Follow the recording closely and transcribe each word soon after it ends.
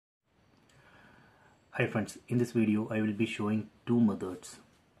Hi friends, in this video I will be showing two methods.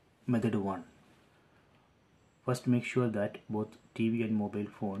 Method 1. First, make sure that both TV and mobile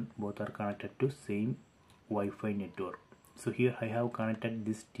phone both are connected to same Wi-Fi network. So here I have connected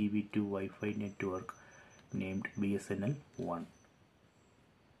this TV to Wi-Fi network named BSNL 1.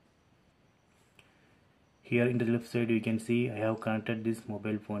 Here in the left side you can see I have connected this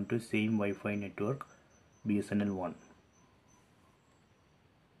mobile phone to same Wi-Fi network BSNL 1.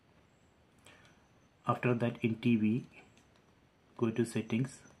 After that, in TV, go to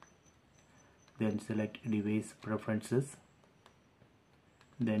settings, then select device preferences,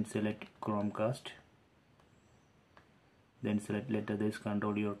 then select chromecast, then select let others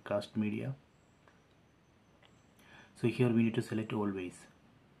control your cast media. So here we need to select always.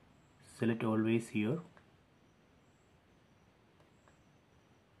 Select always here.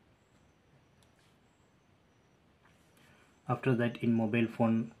 After that, in mobile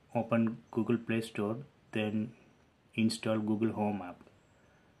phone, open Google Play Store, then install Google Home app.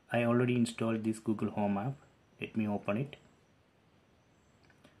 I already installed this Google Home app. Let me open it.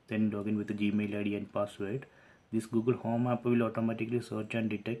 Then log in with the Gmail ID and password. This Google Home app will automatically search and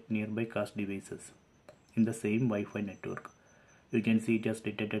detect nearby cast devices in the same Wi-Fi network. You can see it has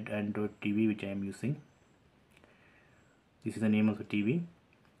detected Android TV which I am using. This is the name of the TV.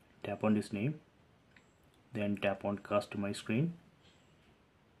 Tap on this name. Then tap on cast my screen.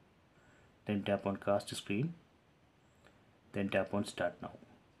 Then tap on cast screen. Then tap on start now.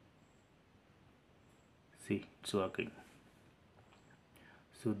 See, it's working.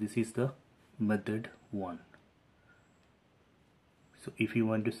 So this is the method 1. So if you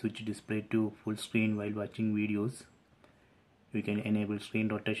want to switch display to full screen while watching videos, you can enable screen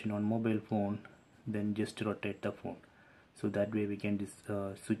rotation on mobile phone, then just rotate the phone. So that way we can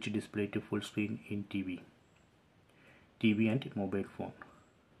switch display to full screen in TV and mobile phone.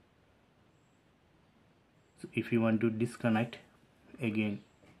 So if you want to disconnect, again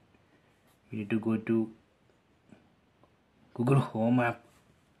you need to go to Google Home app,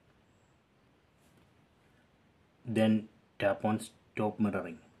 then tap on stop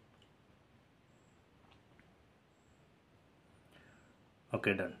mirroring.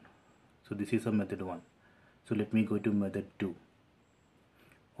 Okay, done. So this is a method 1. So let me go to method 2.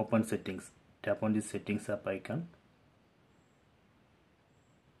 Open settings. Tap on this settings app icon.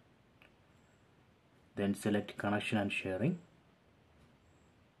 Then select connection and sharing.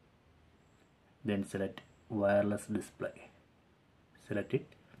 Then select wireless display. Select it.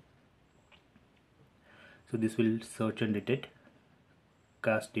 So this will search and detect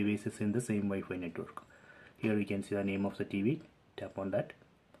cast devices in the same Wi-Fi network. Here you can see the name of the TV. Tap on that.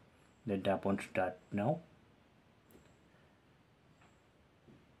 Then tap on start now.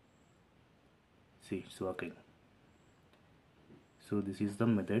 See, it's working. So this is the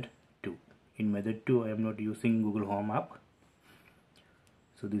method 2. In method 2 I am not using Google Home app.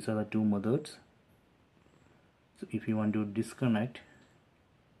 So these are the two methods. So if you want to disconnect,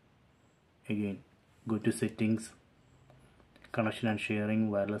 again go to settings, connection and sharing,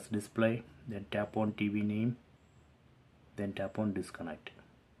 wireless display, then tap on TV name, then tap on disconnect.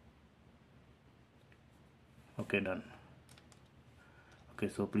 Okay, done. Okay,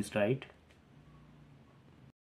 so please try it.